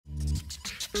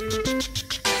Three,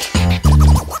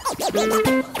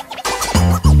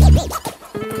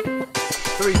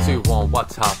 two, one.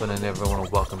 What's happening, everyone? And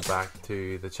welcome back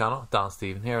to the channel. Dan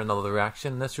Stephen here. Another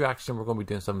reaction. In this reaction, we're going to be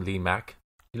doing some Lee Mack.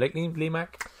 You like Lee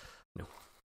Mack? No.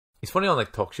 He's funny on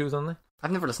like talk shows, isn't he?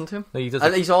 I've never listened to him. No,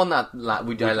 he's on that.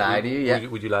 Would I lie to you? Yeah.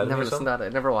 Would you lie to me? Never listened to that. I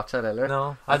never watched that either.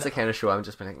 No, that's the kind of show I'm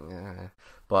just been like.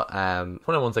 But one of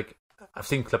the ones like I've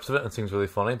seen clips of it and it seems really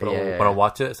funny, but yeah, when I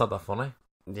watch it, it's not that funny.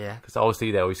 Yeah, because obviously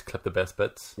they always clip the best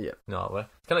bits. Yeah, no that way.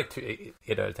 It's kind of like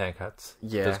 8 out of 10 cuts.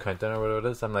 Yeah, does countdown or whatever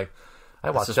it is. I'm like, I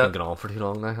watched it. It's just been going on for too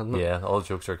long now, hasn't it? Yeah, all the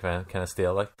jokes are kind of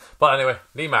stale. Like, but anyway,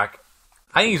 Lee Mack,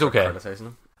 I think he's okay. I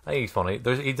think he's funny.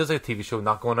 He does a TV show,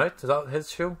 Not Going Out. Is that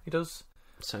his show? He does.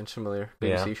 Sounds familiar.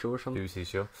 BBC show or something. BBC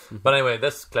show. But anyway,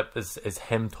 this clip is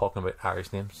him talking about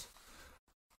Irish names.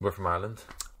 We're from Ireland.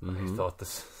 I thought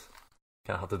this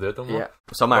kind of had to do it. Don't we? Yeah,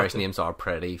 some Irish names are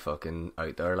pretty fucking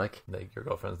out there. Like your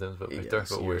girlfriend's names, but out there.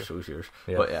 But yours.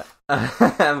 Yeah. But yeah,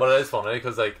 but it is funny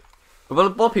because like.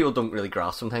 Well, what people don't really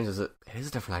grasp sometimes is it is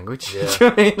a different language. Yeah. Do you know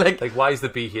what I mean? Like why is the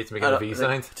BH making a V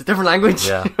sound? It's a different language.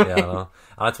 Yeah, I know.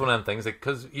 And that's one of them things, like,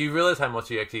 because you realise how much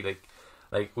you actually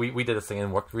like we did this thing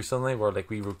in work recently where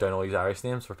like we wrote down all these Irish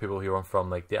names for people who are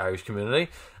from like the Irish community,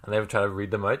 and they would try to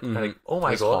read them out. And like, oh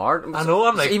my god, hard. I know.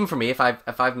 I'm like, even for me, if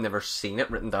I've never seen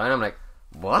it written down, I'm like,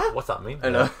 what? What's that mean? I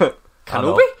know.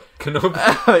 Kenobi?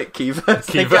 Kiva.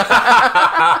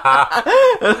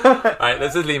 Alright,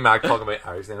 this is Lee Mack talking about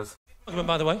Irish names. Argument,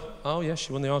 by the way. Oh yes,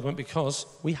 she won the argument because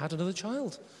we had another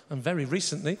child, and very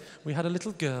recently we had a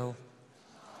little girl,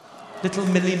 little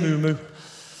Millie Moo Moo.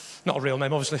 Not a real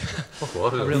name, obviously.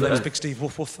 What? Her real name is Big Steve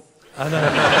Woof Woof. And,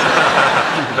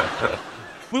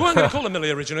 we weren't going to call her Millie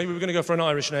originally. We were going to go for an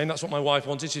Irish name. That's what my wife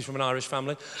wanted. She's from an Irish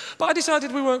family. But I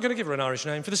decided we weren't going to give her an Irish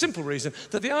name for the simple reason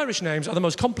that the Irish names are the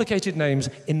most complicated names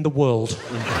in the world.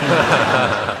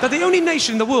 They're the only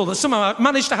nation in the world that somehow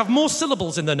managed to have more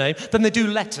syllables in their name than they do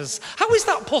letters. How is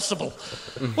that possible?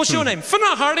 What's your name?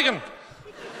 Finna Hardigan.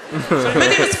 Sorry, my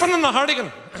name is Finna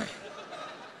Hardigan.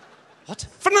 What?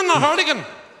 Finna Hardigan.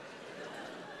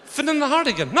 Finna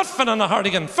Hardigan. Not Finna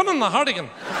Hardigan. Finna Hardigan.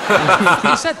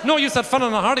 You said, no, you said Finna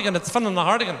Hardigan. It's Finna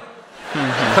Hardigan.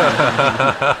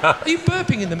 Are you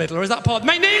burping in the middle, or is that part?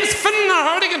 My name's Finna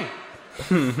Hardigan.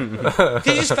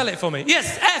 Can you spell it for me?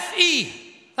 Yes, F-E.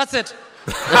 That's it.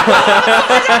 Can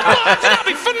that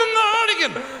be Finna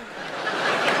Hardigan?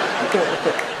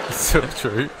 So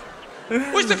true.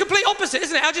 Well, it's the complete opposite,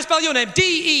 isn't it? How'd you spell your name?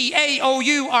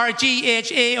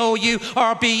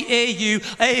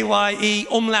 D-E-A-O-U-R-G-H-A-O-U-R-B-A-U-A-Y-E,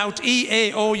 umlaut,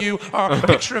 E-A-O-U, or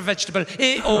picture of vegetable,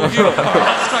 A-O-U, or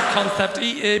abstract concept,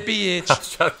 E-A-B-H.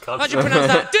 Abstract concept. How'd you pronounce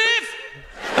that?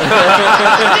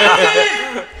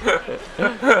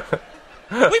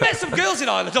 Dave! We met some girls in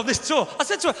Ireland on this tour. I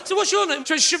said to her, so what's your name?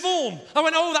 She went, Siobhan. I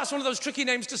went, oh, that's one of those tricky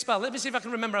names to spell. Let me see if I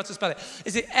can remember how to spell it.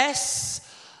 Is it S...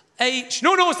 H.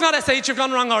 No, it's not SH. You've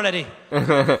gone wrong already. What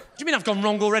do you mean I've gone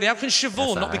wrong already? How can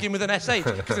Siobhan not begin with an SH?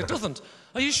 Because it doesn't.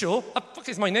 Are you sure? Fuck,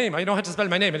 it's my name. I know how to spell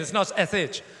my name, and it's not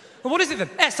SH. Well, what is it then?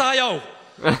 S-I-O.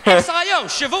 S-I-O.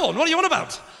 Siobhan. What are you on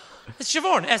about? It's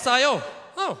Siobhan. S-I-O.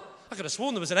 Oh, I could have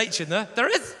sworn there was an H in there. There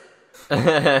is. Where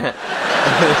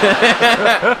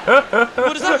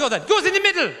does that go then? Goes in the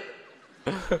middle.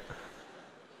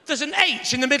 There's an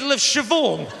H in the middle of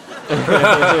Siobhan.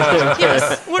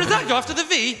 Yes. Where does that go after the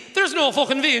V? There's no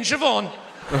fucking V in Siobhan.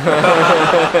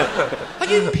 Are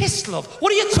you pissed, love?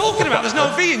 What are you talking about? There's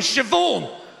no V in Siobhan.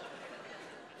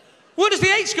 Where does the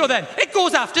H go then? It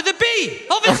goes after the B,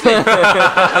 obviously.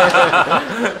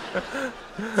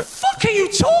 Fuck are you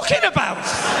talking about?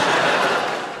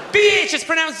 BH is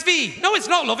pronounced V. No, it's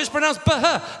not, love. It's pronounced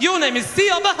Bah. Your name is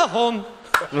Thea Bahahon.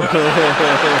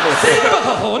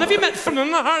 Have you met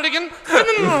Finna Hardigan?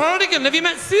 Finna Hardigan, have you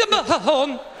met Thea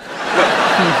Bahahon?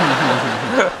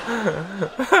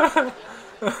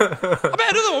 I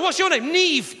bet another one. What's your name?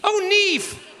 Neve. Oh,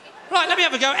 Neve. Right, let me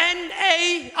have a go.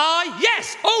 N-A-I.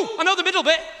 Yes. Oh, I know the middle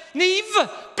bit. Neve.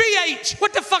 B-H.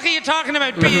 What the fuck are you talking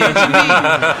about, B-H and Neve?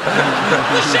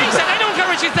 Well, she said, I don't care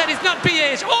what she said, it's not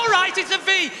B-H. All right, it's a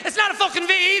V. It's not a fucking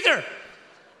V either.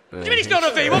 What do you mean it's not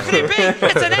a V? What can it be?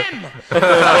 It's an M. Fucking hell,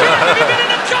 have you been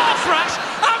in a car crash?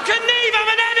 How can Neve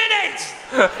have an M in it?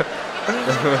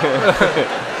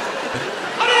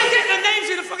 How do they get their names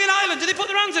in a fucking island? Do they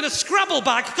put their hands in a Scrabble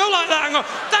bag? Go like that and go,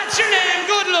 that's your name,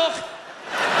 good luck.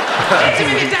 Say to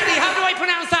me, Daddy, how do I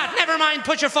pronounce that? Never mind,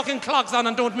 put your fucking clogs on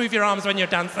and don't move your arms when you're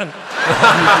dancing.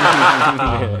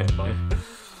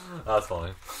 That's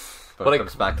funny. But it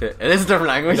comes back to it is a different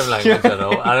language. Different language, I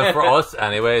know. And for us,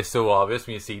 anyway, it's so obvious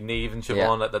when you see Neve and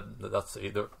Siobhan, that's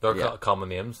they're common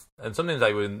names. And sometimes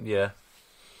I wouldn't,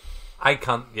 I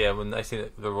can't, when I see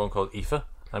the one called Aoife.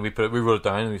 And we wrote it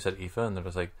down and we said Aoife, and they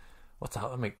was like, "What's that?"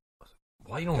 I'm like,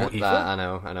 "Why you don't know Aoife?" I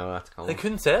know, that's common. They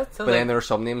couldn't say it. But then there were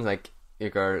some names like your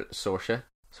girl Saoirse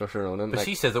Ronan. But like,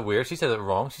 she says it weird. She says it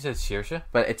wrong. She says Saoirse.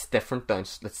 But it's different down.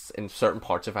 It's in certain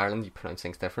parts of Ireland you pronounce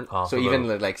things different. Oh, so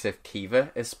even like if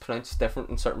Kiva is pronounced different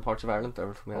in certain parts of Ireland.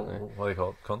 What do you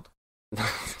call it? Cunt.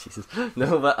 Jesus.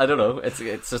 No, but I don't know. It's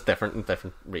just different in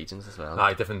different regions as well.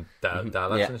 Different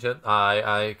dialects and shit.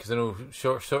 Because I know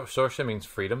Saoirse means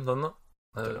freedom, doesn't it?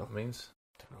 It means.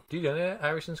 Do you do any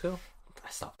Irish in school? I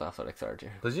stopped after like third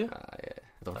year. Did you? I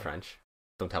done French.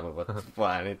 Don't tell me what.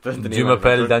 Why? I need Je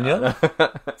m'appelle Daniel.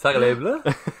 Sagalebla.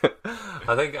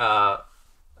 I think I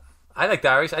liked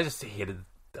Irish. I just hated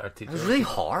our teacher. It was really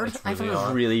hard. I thought it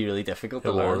was really, really difficult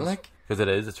to learn. Because it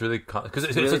is. It's really because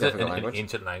it's really an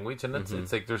ancient language, and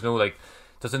it's like there's no like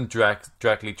doesn't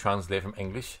directly translate from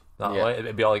English that way.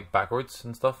 It'd be all like backwards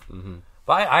and stuff. Mm-hmm.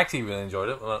 But I actually really enjoyed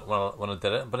it when I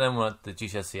did it. But then when the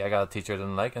GCSE, I got a teacher I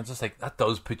didn't like, and it's just like that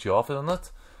does put you off, doesn't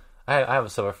it? I have a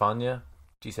silver fan,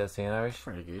 GCSE in Irish.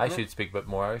 Pretty good, I should speak a bit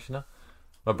more Irish, My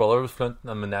brother was fluent,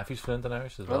 and my nephew's fluent in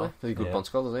Irish as well. Really? Did he go to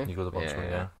Bunchcall, does he? He goes to Bunchcall,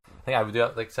 yeah. I think I would do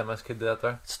that, like send my kid to that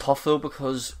there. It's tough though,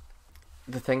 because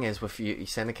the thing is, with you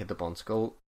send a kid to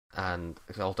Bunchcall, and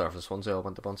all the other ones who all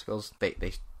went to Bunchcalls, they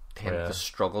tend to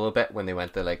struggle a bit when they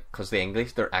went to because the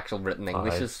English, their actual written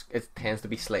English it tends to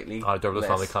be slightly. Derby's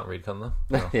family can't read, can they?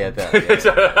 No. Yeah,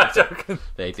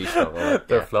 they do struggle.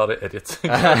 They're flat idiots.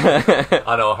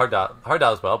 I know, heard that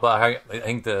as well, but I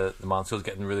think the Mansfield's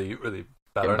getting really, really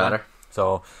better. Now.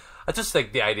 So I just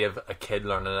think the idea of a kid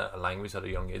learning a language at a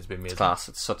young age would be amazing. It's class.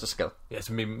 It's such a skill. Yeah, it's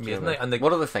amazing. And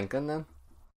what are they thinking then?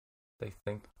 They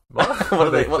think. What?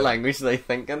 What language are they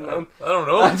thinking? I don't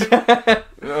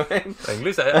know.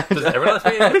 English. Does everyone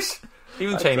speak English?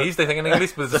 Even Chinese, they think in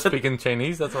English, but they're speaking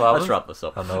Chinese. That's what happens. Let's wrap this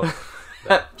up. I know.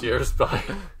 Cheers, bye.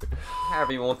 Hi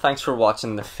everyone, thanks for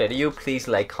watching the video. Please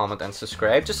like, comment and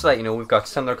subscribe. Just to let you know, we've got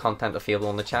similar content available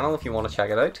on the channel if you want to check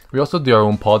it out. We also do our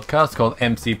own podcast called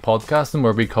MCPodcasting,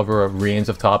 where we cover a range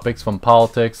of topics from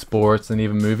politics, sports and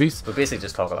even movies. We basically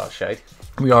just talk a lot of shit.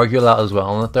 We argue a lot as well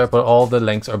on it there, but all the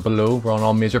links are below. We're on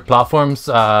all major platforms,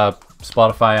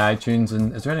 Spotify, iTunes,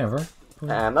 and is there any other?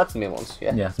 That's the main ones,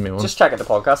 yeah. Yeah, that's the main ones. Just check out the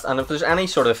podcast, and if there's any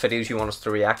sort of videos you want us to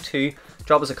react to,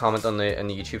 drop us a comment on the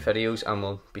YouTube videos, and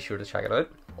we'll be sure to check it out.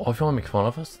 Oh, if you want to make fun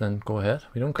of us, then go ahead.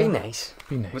 We don't care. Be nice.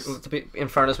 Be nice. In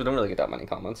fairness, we don't really get that many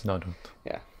comments. No, don't.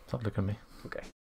 Yeah. Stop looking at me. Okay.